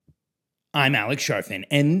I'm Alex Sharfin,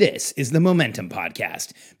 and this is the Momentum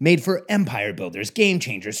Podcast, made for empire builders, game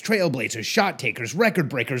changers, trailblazers, shot takers, record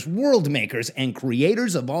breakers, world makers, and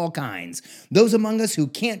creators of all kinds. Those among us who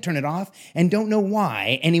can't turn it off and don't know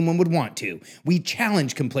why anyone would want to. We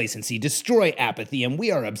challenge complacency, destroy apathy, and we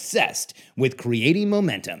are obsessed with creating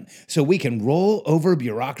momentum so we can roll over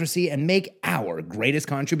bureaucracy and make our greatest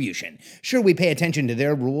contribution. Sure, we pay attention to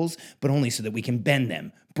their rules, but only so that we can bend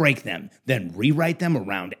them, break them, then rewrite them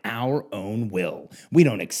around our own will. We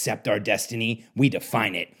don't accept our destiny, we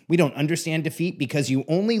define it. We don't understand defeat because you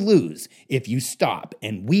only lose if you stop,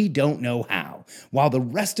 and we don't know how. While the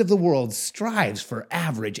rest of the world strives for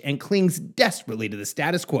average and clings desperately to the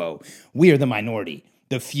status quo, we are the minority,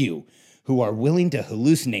 the few, who are willing to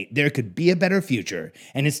hallucinate there could be a better future,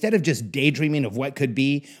 and instead of just daydreaming of what could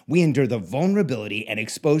be, we endure the vulnerability and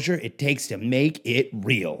exposure it takes to make it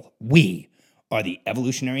real. We are the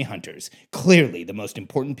evolutionary hunters, clearly the most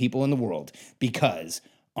important people in the world, because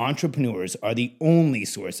entrepreneurs are the only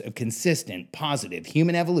source of consistent, positive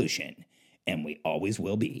human evolution, and we always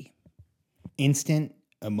will be. Instant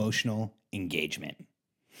emotional engagement.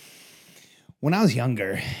 When I was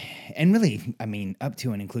younger, and really, up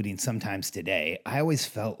to and including sometimes today, I always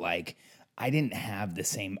felt like I didn't have the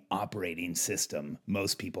same operating system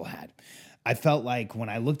most people had. I felt like when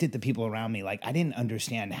I looked at the people around me, like I didn't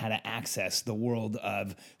understand how to access the world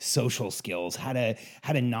of social skills, how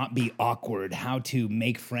to not be awkward, how to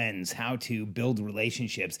make friends, how to build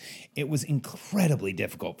relationships. It was incredibly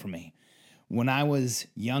difficult for me. When I was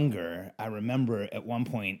younger, I remember at one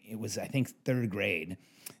point, it was, I think, third grade,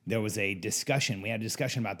 there was a discussion. We had a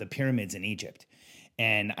discussion about the pyramids in Egypt.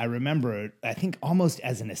 And I remember, I think almost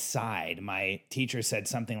as an aside, my teacher said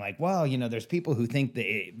something like, well, there's people who think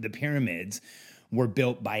the pyramids were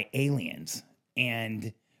built by aliens.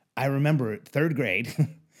 And I remember third grade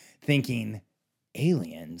thinking,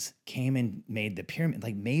 aliens came and made the pyramid.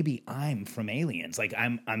 Like maybe I'm from aliens. Like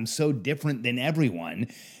I'm so different than everyone.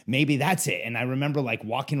 Maybe that's it. And I remember like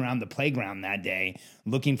walking around the playground that day,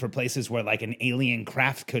 looking for places where like an alien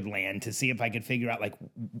craft could land to see if I could figure out like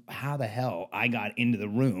how the hell I got into the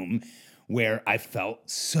room where I felt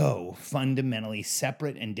so fundamentally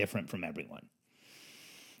separate and different from everyone.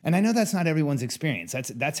 And I know that's not everyone's experience.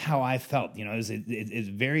 That's how I felt. It's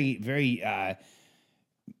very, very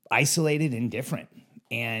isolated and different.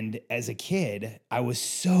 And as a kid, I was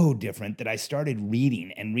so different that I started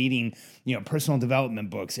reading, personal development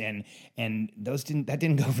books, and that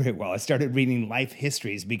didn't go very well. I started reading life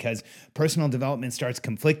histories because personal development starts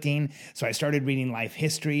conflicting. So I started reading life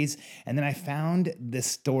histories, and then I found this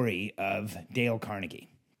story of Dale Carnegie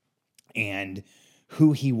and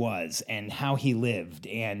who he was and how he lived.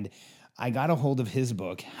 And I got a hold of his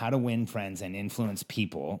book, How to Win Friends and Influence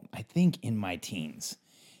People, I think in my teens.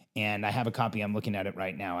 And I have a copy. I'm looking at it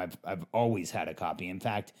right now. I've always had a copy. In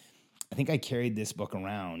fact, I think I carried this book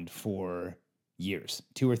around for years,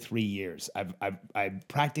 2 or 3 years. I've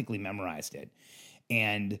practically memorized it.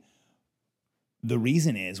 And the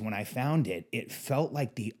reason is when I found it, it felt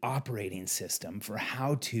like the operating system for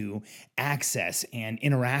how to access and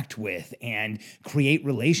interact with and create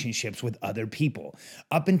relationships with other people.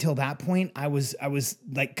 Up until that point, I was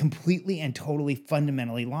like completely and totally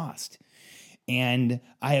fundamentally lost. And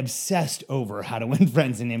I obsessed over How to Win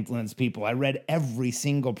Friends and Influence People. I read every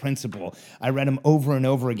single principle. I read them over and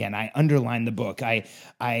over again. I underlined the book.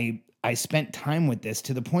 I spent time with this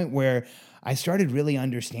to the point where I started really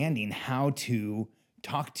understanding how to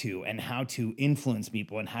talk to and how to influence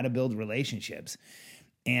people and how to build relationships.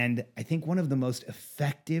 And I think one of the most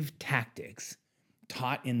effective tactics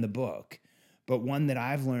taught in the book, but one that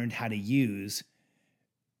I've learned how to use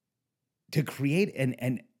to create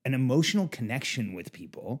an emotional connection with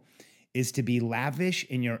people, is to be lavish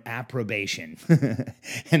in your approbation.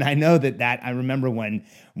 And I know that I remember when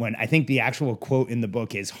I think the actual quote in the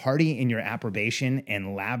book is hearty in your approbation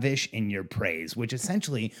and lavish in your praise, which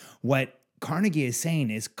essentially what Carnegie is saying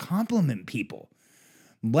is compliment people.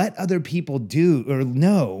 Let other people do or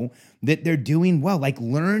know that they're doing well. Like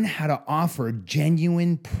learn how to offer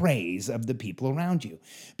genuine praise of the people around you.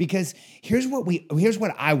 Because here's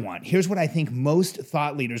what I want. Here's what I think most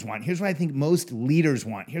thought leaders want. Here's what I think most leaders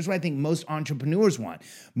want. Here's what I think most entrepreneurs want.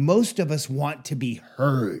 Most of us want to be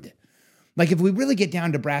heard. Like if we really get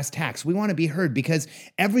down to brass tacks, we want to be heard because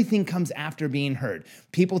everything comes after being heard.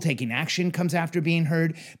 People taking action comes after being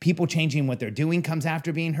heard. People changing what they're doing comes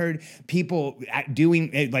after being heard. People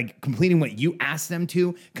doing, like completing what you ask them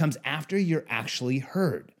to comes after you're actually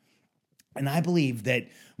heard. And I believe that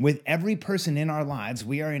with every person in our lives,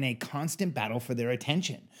 we are in a constant battle for their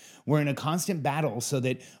attention. We're in a constant battle so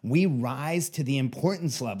that we rise to the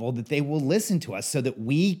importance level that they will listen to us so that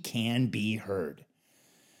we can be heard.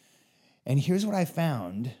 And here's what I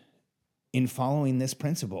found in following this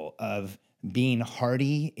principle of being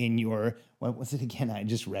hearty in your, what was it again? I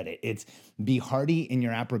just read it. It's be hearty in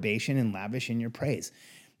your approbation and lavish in your praise.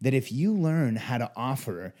 That if you learn how to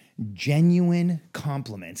offer genuine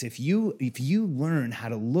compliments, if you learn how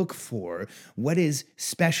to look for what is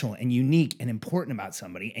special and unique and important about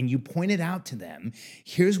somebody and you point it out to them,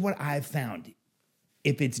 here's what I've found.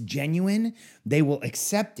 If it's genuine, they will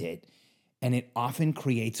accept it, and it often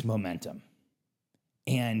creates momentum.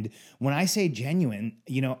 And when I say genuine,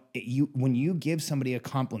 when you give somebody a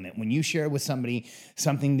compliment, when you share with somebody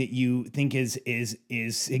something that you think is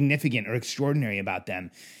significant or extraordinary about them,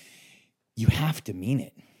 you have to mean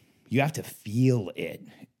it. You have to feel it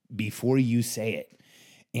before you say it.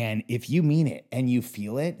 And if you mean it and you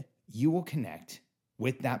feel it, you will connect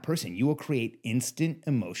with that person. You will create instant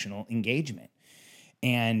emotional engagement.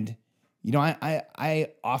 And I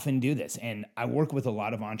often do this, and I work with a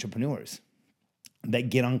lot of entrepreneurs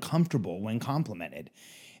that get uncomfortable when complimented,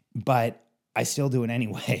 but I still do it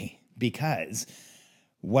anyway, because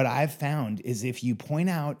what I've found is if you point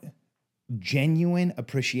out genuine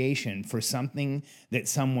appreciation for something that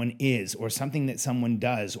someone is or something that someone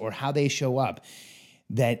does or how they show up,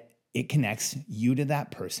 that it connects you to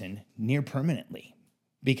that person near permanently.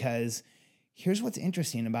 Because here's what's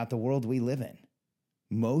interesting about the world we live in.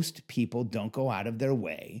 Most people don't go out of their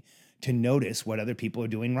way to notice what other people are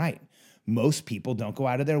doing right. Most people don't go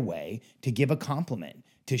out of their way to give a compliment,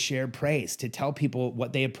 to share praise, to tell people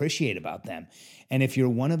what they appreciate about them. And if you're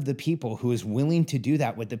one of the people who is willing to do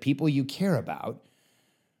that with the people you care about,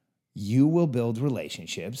 you will build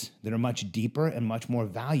relationships that are much deeper and much more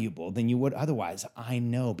valuable than you would otherwise. I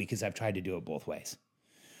know, because I've tried to do it both ways.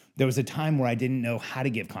 There was a time where I didn't know how to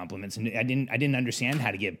give compliments, and I didn't understand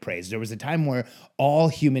how to give praise. There was a time where all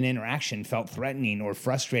human interaction felt threatening or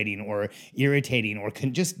frustrating or irritating or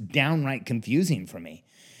just downright confusing for me.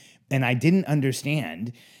 And I didn't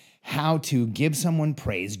understand how to give someone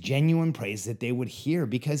praise, genuine praise that they would hear.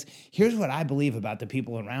 Because here's what I believe about the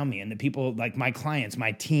people around me and the people like my clients,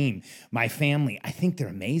 my team, my family. I think they're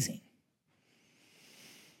amazing.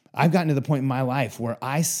 I've gotten to the point in my life where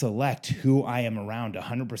I select who I am around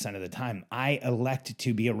 100% of the time. I elect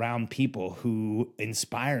to be around people who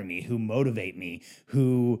inspire me, who motivate me,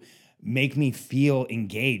 who make me feel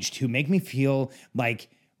engaged, who make me feel like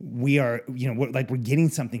we are, we're getting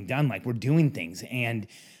something done, like we're doing things. And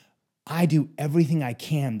I do everything I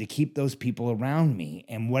can to keep those people around me.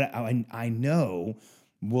 And what I know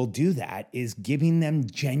will do that is giving them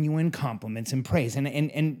genuine compliments and praise.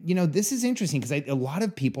 And this is interesting because a lot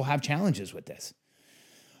of people have challenges with this.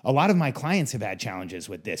 A lot of my clients have had challenges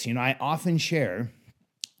with this. I often share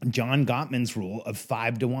John Gottman's rule of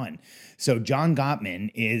 5-to-1. So John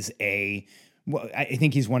Gottman is I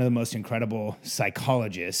think he's one of the most incredible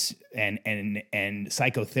psychologists and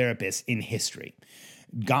psychotherapists in history.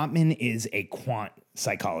 Gottman is a quant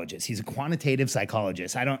psychologist. He's a quantitative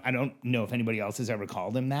psychologist. I don't know if anybody else has ever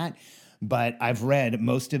called him that, but I've read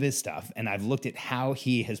most of his stuff and I've looked at how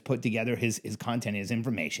he has put together his content, his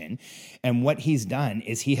information. And what he's done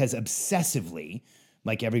is he has obsessively,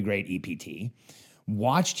 like every great EPT,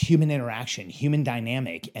 watched human interaction, human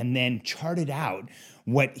dynamic, and then charted out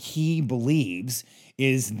what he believes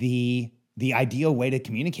is the ideal way to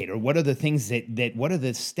communicate, or what are the things that what are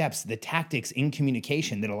the steps, the tactics in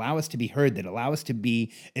communication that allow us to be heard, that allow us to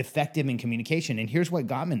be effective in communication. And here's what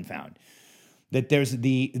Gottman found, that there's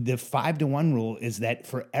the 5-to-1 rule is that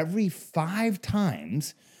for every 5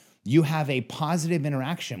 times you have a positive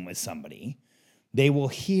interaction with somebody, they will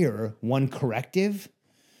hear one corrective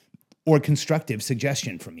or constructive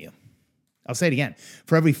suggestion from you. I'll say it again.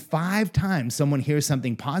 For every 5 times someone hears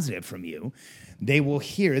something positive from you,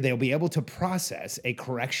 they'll be able to process a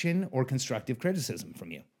correction or constructive criticism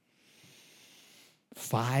from you.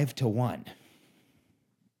 5-to-1.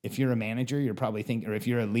 If you're a manager, you're probably thinking, or if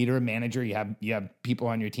you're a leader, a manager, you have people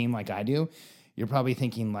on your team like I do, you're probably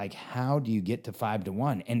thinking like, how do you get to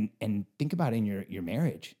 5-to-1? And think about it in your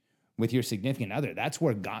marriage with your significant other. That's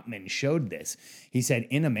where Gottman showed this. He said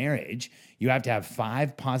in a marriage, you have to have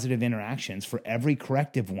 5 positive interactions for every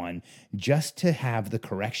corrective one just to have the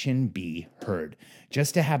correction be heard,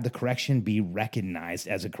 just to have the correction be recognized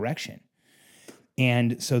as a correction.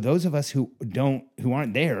 And so those of us who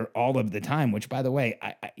aren't there all of the time, which by the way,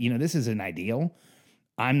 this is an ideal.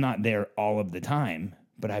 I'm not there all of the time,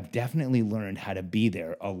 but I've definitely learned how to be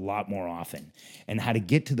there a lot more often and how to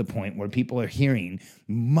get to the point where people are hearing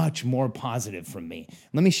much more positive from me.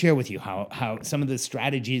 Let me share with you how some of the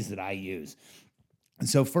strategies that I use.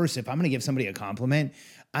 So first, if I'm going to give somebody a compliment,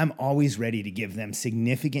 I'm always ready to give them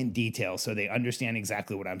significant detail so they understand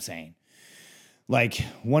exactly what I'm saying. Like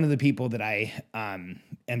one of the people that I am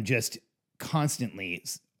just constantly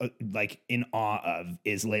like in awe of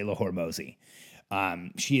is Layla Hormozi.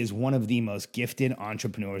 She is one of the most gifted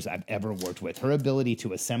entrepreneurs I've ever worked with. Her ability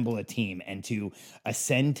to assemble a team and to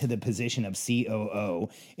ascend to the position of COO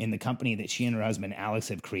in the company that she and her husband Alex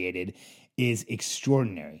have created is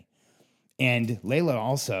extraordinary. And Layla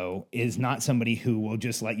also is not somebody who will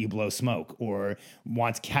just let you blow smoke or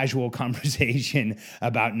wants casual conversation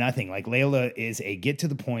about nothing. Like Layla is a get to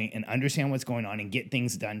the point and understand what's going on and get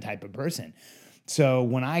things done type of person. So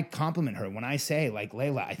when I compliment her, when I say like,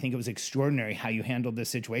 Layla, I think it was extraordinary how you handled this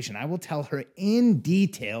situation, I will tell her in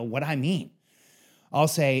detail what I mean. I'll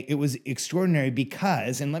say it was extraordinary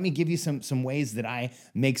because, and let me give you some ways that I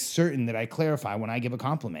make certain that I clarify when I give a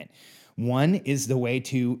compliment. One is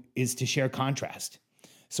to share contrast.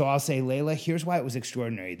 So I'll say, Layla, here's why it was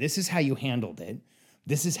extraordinary. This is how you handled it.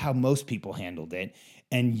 This is how most people handled it.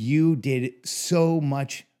 And you did so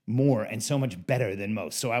much more and so much better than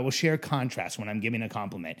most. So I will share contrast when I'm giving a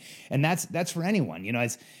compliment. And that's for anyone. You know,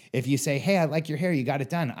 if you say, hey, I like your hair, you got it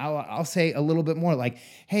done. I'll say a little bit more like,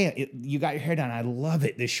 hey, you got your hair done. I love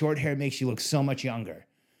it. The short hair makes you look so much younger.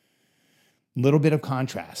 Little bit of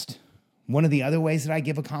contrast. One of the other ways that I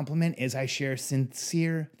give a compliment is I share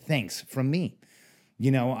sincere thanks from me.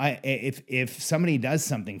 You know, if somebody does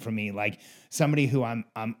something for me, like somebody who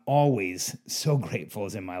I'm always so grateful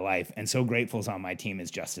is in my life and so grateful is on my team is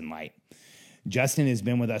Justin Light. Justin has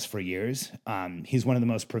been with us for years. He's one of the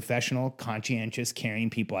most professional, conscientious, caring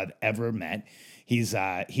people I've ever met.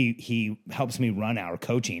 He helps me run our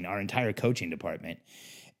entire coaching department.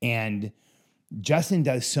 And Justin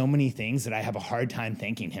does so many things that I have a hard time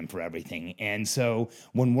thanking him for everything. And so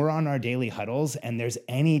when we're on our daily huddles and there's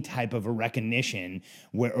any type of a recognition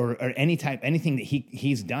or anything that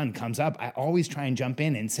he's done comes up, I always try and jump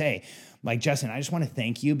in and say, like, Justin, I just want to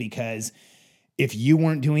thank you because if you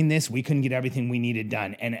weren't doing this, we couldn't get everything we needed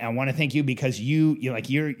done. And I want to thank you because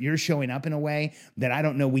you're showing up in a way that I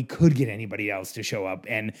don't know we could get anybody else to show up.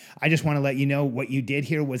 And I just want to let you know what you did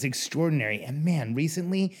here was extraordinary. And man,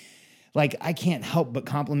 recently, like, I can't help but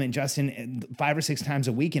compliment Justin 5 or 6 times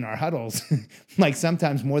a week in our huddles, like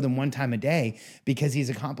sometimes more than one time a day, because he's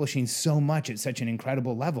accomplishing so much at such an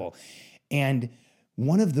incredible level. And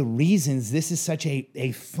one of the reasons this is such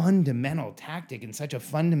a fundamental tactic and such a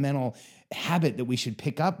fundamental habit that we should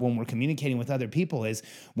pick up when we're communicating with other people is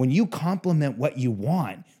when you compliment what you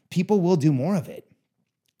want, people will do more of it.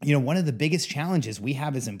 You know, one of the biggest challenges we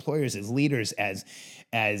have as employers, as leaders,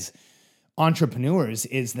 as entrepreneurs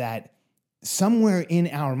is that somewhere in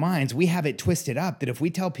our minds, we have it twisted up that if we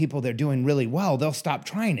tell people they're doing really well, they'll stop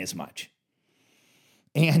trying as much.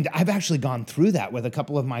 And I've actually gone through that with a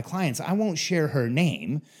couple of my clients. I won't share her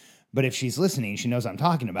name, but if she's listening, she knows I'm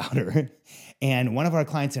talking about her. And one of our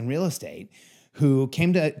clients in real estate who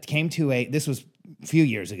came to this was a few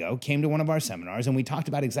years ago, came to one of our seminars, and we talked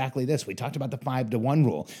about exactly this. We talked about the 5-to-1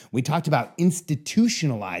 rule. We talked about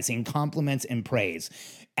institutionalizing compliments and praise,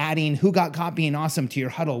 adding who got copying awesome to your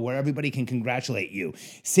huddle where everybody can congratulate you,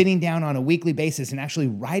 sitting down on a weekly basis and actually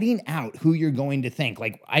writing out who you're going to thank.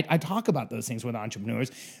 Like I talk about those things with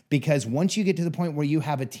entrepreneurs because once you get to the point where you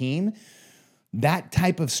have a team, that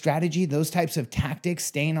type of strategy, those types of tactics,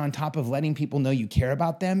 staying on top of letting people know you care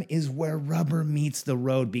about them is where rubber meets the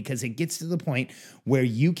road, because it gets to the point where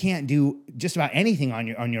you can't do just about anything on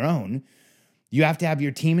your own. You have to have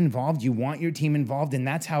your team involved. You want your team involved, and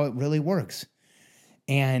that's how it really works.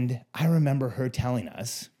 And I remember her telling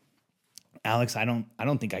us, Alex, I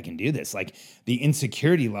don't think I can do this. Like the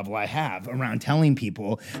insecurity level I have around telling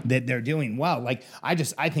people that they're doing well. Like I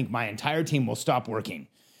think my entire team will stop working.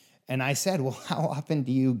 And I said, well, how often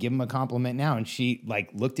do you give them a compliment now? And she like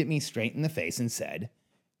looked at me straight in the face and said,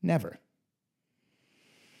 never.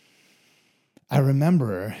 I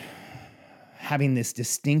remember having this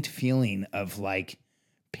distinct feeling of like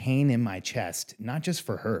pain in my chest, not just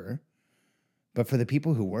for her, but for the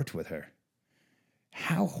people who worked with her.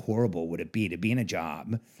 How horrible would it be to be in a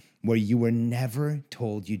job where you were never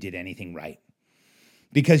told you did anything right?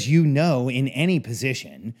 Because you know, in any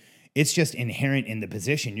position, it's just inherent in the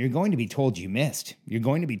position. You're going to be told you missed. You're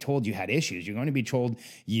going to be told you had issues. You're going to be told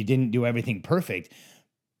you didn't do everything perfect.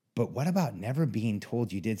 But what about never being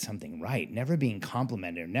told you did something right, never being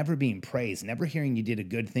complimented, never being praised, never hearing you did a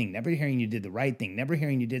good thing, never hearing you did the right thing, never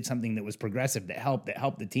hearing you did something that was progressive, that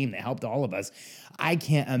helped the team, that helped all of us? I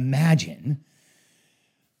can't imagine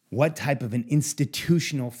what type of an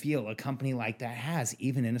institutional feel a company like that has,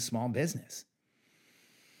 even in a small business.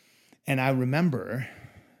 And I remember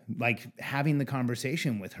like having the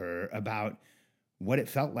conversation with her about what it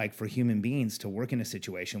felt like for human beings to work in a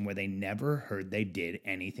situation where they never heard they did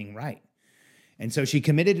anything right. And so she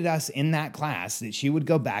committed to us in that class that she would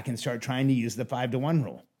go back and start trying to use the 5-to-1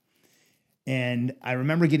 rule. And I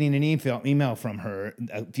remember getting an email from her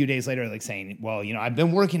a few days later, like saying, well, I've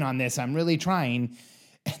been working on this. I'm really trying.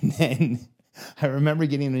 And then I remember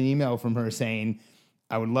getting an email from her saying,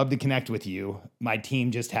 I would love to connect with you. My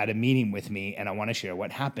team just had a meeting with me and I want to share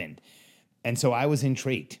what happened. And so I was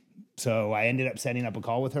intrigued. So I ended up setting up a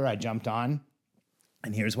call with her. I jumped on,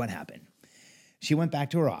 and here's what happened. She went back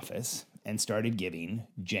to her office and started giving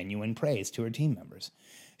genuine praise to her team members.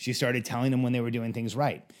 She started telling them when they were doing things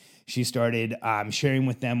right. She started sharing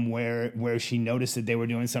with them where she noticed that they were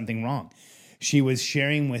doing something wrong. She was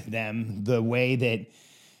sharing with them the way that,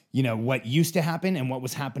 what used to happen and what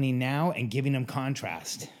was happening now, and giving them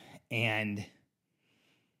contrast. And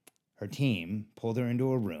her team pulled her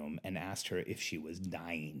into a room and asked her if she was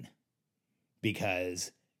dying,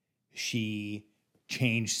 because she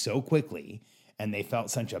changed so quickly and they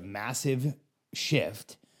felt such a massive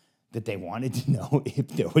shift that they wanted to know if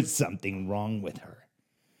there was something wrong with her.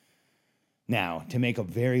 Now, to make a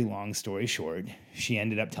very long story short, she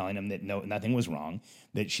ended up telling them that nothing was wrong,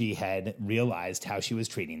 that she had realized how she was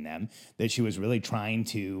treating them, that she was really trying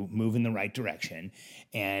to move in the right direction.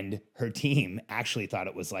 And her team actually thought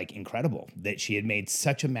it was like incredible that she had made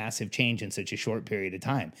such a massive change in such a short period of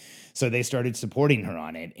time. So they started supporting her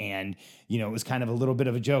on it. And, it was kind of a little bit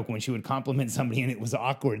of a joke when she would compliment somebody and it was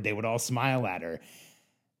awkward, they would all smile at her.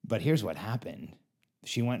 But here's what happened.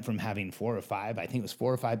 She went from having 4 or 5, I think it was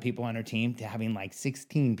 4 or 5 people on her team, to having like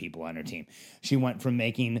 16 people on her team. She went from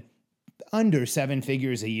making under 7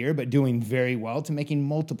 figures a year, but doing very well, to making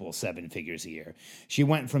multiple 7 figures a year. She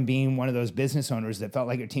went from being one of those business owners that felt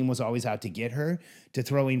like her team was always out to get her, to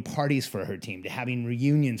throwing parties for her team, to having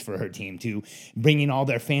reunions for her team, to bringing all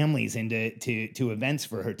their families into to events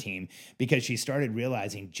for her team, because she started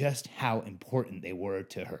realizing just how important they were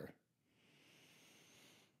to her.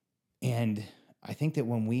 And I think that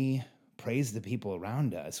when we praise the people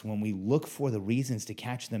around us, when we look for the reasons to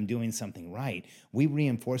catch them doing something right, we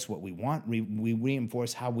reinforce what we want, we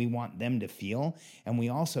reinforce how we want them to feel, and we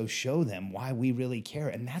also show them why we really care.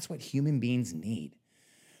 And that's what human beings need.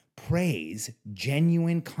 Praise,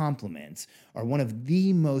 genuine compliments, are one of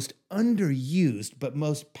the most underused but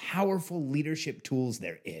most powerful leadership tools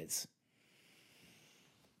there is.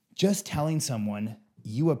 Just telling someone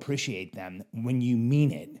you appreciate them when you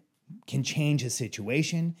mean it can change a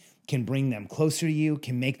situation, can bring them closer to you,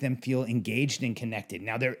 can make them feel engaged and connected.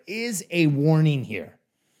 Now, there is a warning here,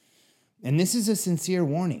 and this is a sincere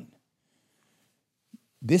warning.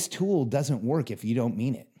 This tool doesn't work if you don't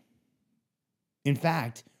mean it. In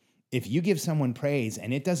fact, if you give someone praise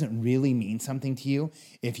and it doesn't really mean something to you,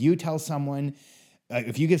 if you tell someone,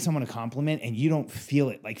 if you give someone a compliment and you don't feel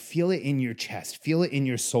it, like feel it in your chest, feel it in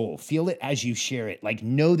your soul, feel it as you share it, like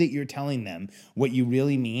know that you're telling them what you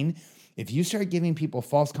really mean. If you start giving people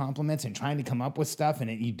false compliments and trying to come up with stuff and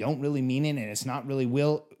you don't really mean it and it's not really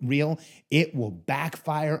real, it will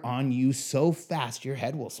backfire on you so fast your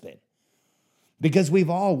head will spin. Because we've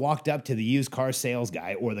all walked up to the used car sales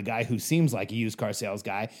guy, or the guy who seems like a used car sales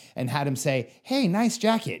guy, and had him say, "Hey, nice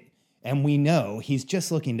jacket." And we know he's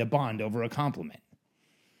just looking to bond over a compliment.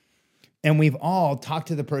 And we've all talked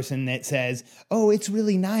to the person that says, "Oh, it's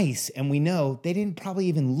really nice." And we know they didn't probably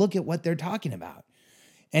even look at what they're talking about.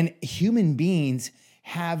 And human beings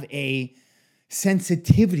have a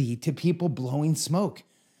sensitivity to people blowing smoke.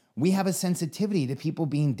 We have a sensitivity to people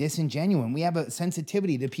being disingenuous. We have a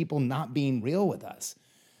sensitivity to people not being real with us.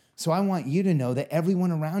 So I want you to know that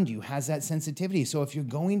everyone around you has that sensitivity. So if you're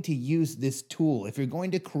going to use this tool, if you're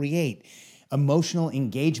going to create emotional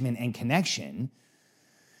engagement and connection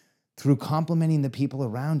through complimenting the people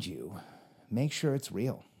around you, make sure it's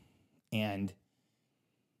real and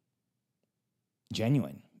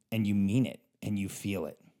genuine, and you mean it and you feel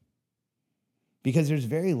it. Because there's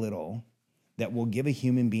very little that will give a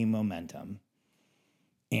human being momentum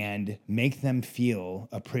and make them feel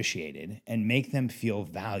appreciated and make them feel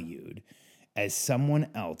valued as someone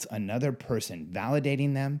else, another person,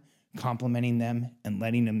 validating them, complimenting them, and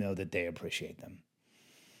letting them know that they appreciate them.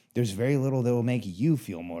 There's very little that will make you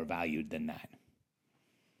feel more valued than that.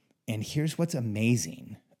 And here's what's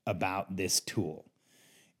amazing about this tool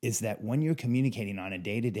is that when you're communicating on a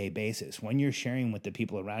day-to-day basis, when you're sharing with the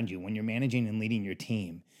people around you, when you're managing and leading your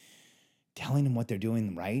team, telling them what they're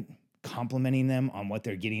doing right, complimenting them on what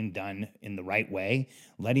they're getting done in the right way,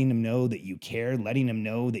 letting them know that you care, letting them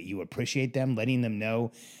know that you appreciate them, letting them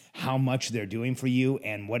know how much they're doing for you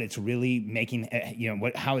and what it's really making,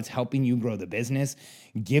 how it's helping you grow the business,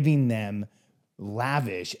 giving them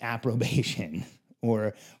lavish approbation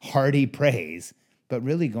or hearty praise, but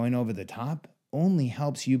really going over the top only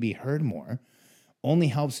helps you be heard more, only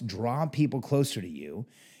helps draw people closer to you,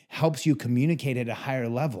 helps you communicate at a higher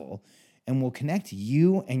level, and will connect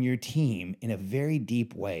you and your team in a very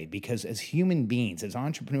deep way. Because as human beings, as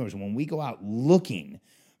entrepreneurs, when we go out looking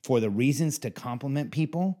for the reasons to compliment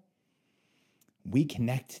people, we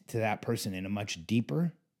connect to that person in a much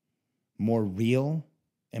deeper, more real,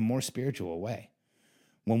 and more spiritual way.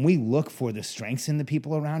 When we look for the strengths in the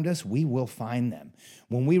people around us, we will find them.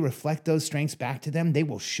 When we reflect those strengths back to them, they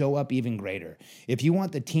will show up even greater. If you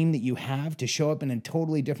want the team that you have to show up in a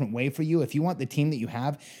totally different way for you, if you want the team that you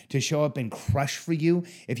have to show up and crush for you,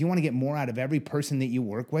 if you want to get more out of every person that you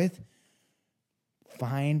work with,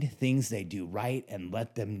 find things they do right and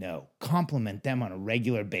let them know. Compliment them on a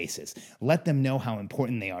regular basis. Let them know how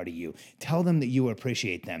important they are to you. Tell them that you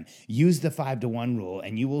appreciate them. Use the 5-to-1 rule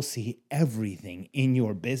and you will see everything in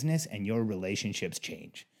your business and your relationships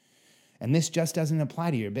change. And this just doesn't apply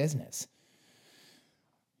to your business.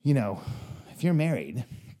 You know, if you're married,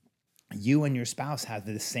 you and your spouse have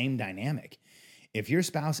the same dynamic. If your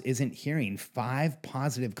spouse isn't hearing 5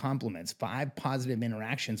 positive compliments, 5 positive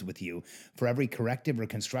interactions with you for every corrective or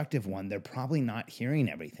constructive one, they're probably not hearing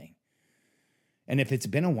everything. And if it's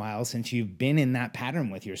been a while since you've been in that pattern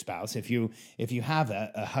with your spouse, if you have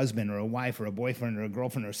a husband or a wife or a boyfriend or a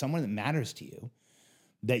girlfriend or someone that matters to you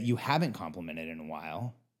that you haven't complimented in a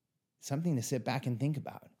while, something to sit back and think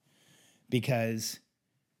about. Because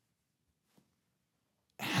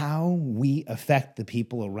how we affect the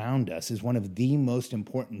people around us is one of the most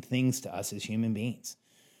important things to us as human beings.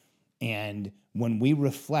 And when we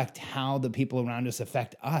reflect how the people around us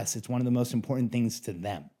affect us, it's one of the most important things to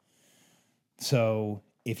them. So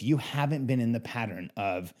if you haven't been in the pattern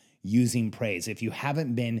of using praise, if you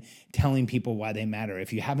haven't been telling people why they matter,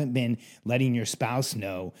 if you haven't been letting your spouse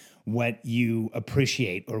know what you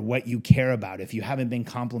appreciate or what you care about, if you haven't been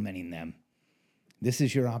complimenting them, this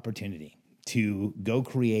is your opportunity to go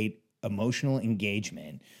create emotional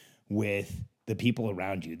engagement with the people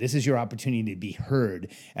around you. This is your opportunity to be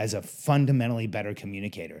heard as a fundamentally better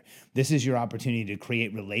communicator. This is your opportunity to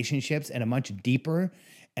create relationships at a much deeper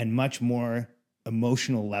and much more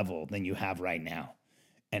emotional level than you have right now.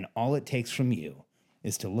 And all it takes from you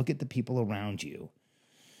is to look at the people around you,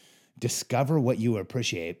 discover what you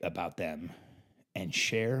appreciate about them, and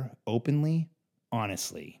share openly,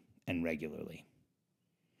 honestly, and regularly.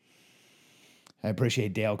 I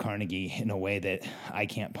appreciate Dale Carnegie in a way that I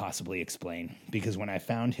can't possibly explain, because when I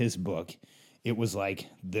found his book, it was like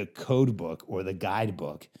the code book or the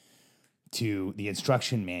guidebook to the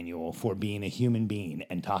instruction manual for being a human being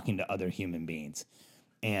and talking to other human beings.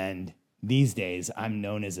 And these days, I'm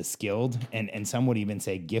known as a skilled, and some would even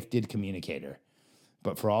say gifted communicator.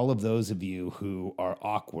 But for all of those of you who are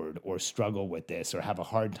awkward or struggle with this or have a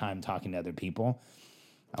hard time talking to other people,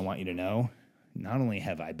 I want you to know, not only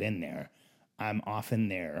have I been there, I'm often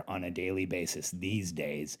there on a daily basis these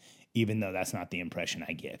days, even though that's not the impression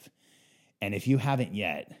I give. And if you haven't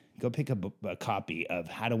yet, go pick up a copy of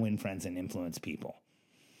How to Win Friends and Influence People.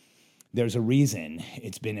 There's a reason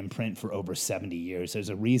it's been in print for over 70 years. There's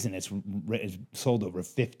a reason it's sold over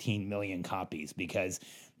 15 million copies, because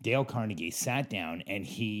Dale Carnegie sat down and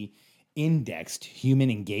he indexed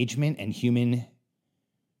human engagement and human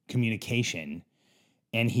communication,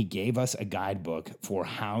 and he gave us a guidebook for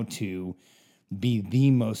how to be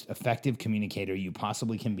the most effective communicator you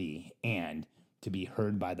possibly can be and to be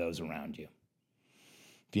heard by those around you.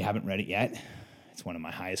 If you haven't read it yet, it's one of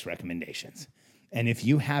my highest recommendations. And if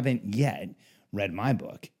you haven't yet read my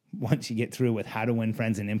book, once you get through with How to Win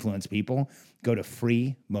Friends and Influence People, go to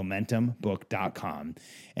freemomentumbook.com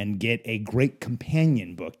and get a great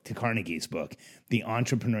companion book to Carnegie's book, The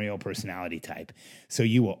Entrepreneurial Personality Type, so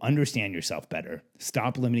you will understand yourself better,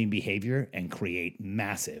 stop limiting behavior, and create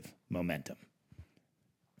massive momentum.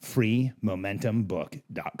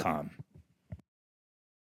 freemomentumbook.com.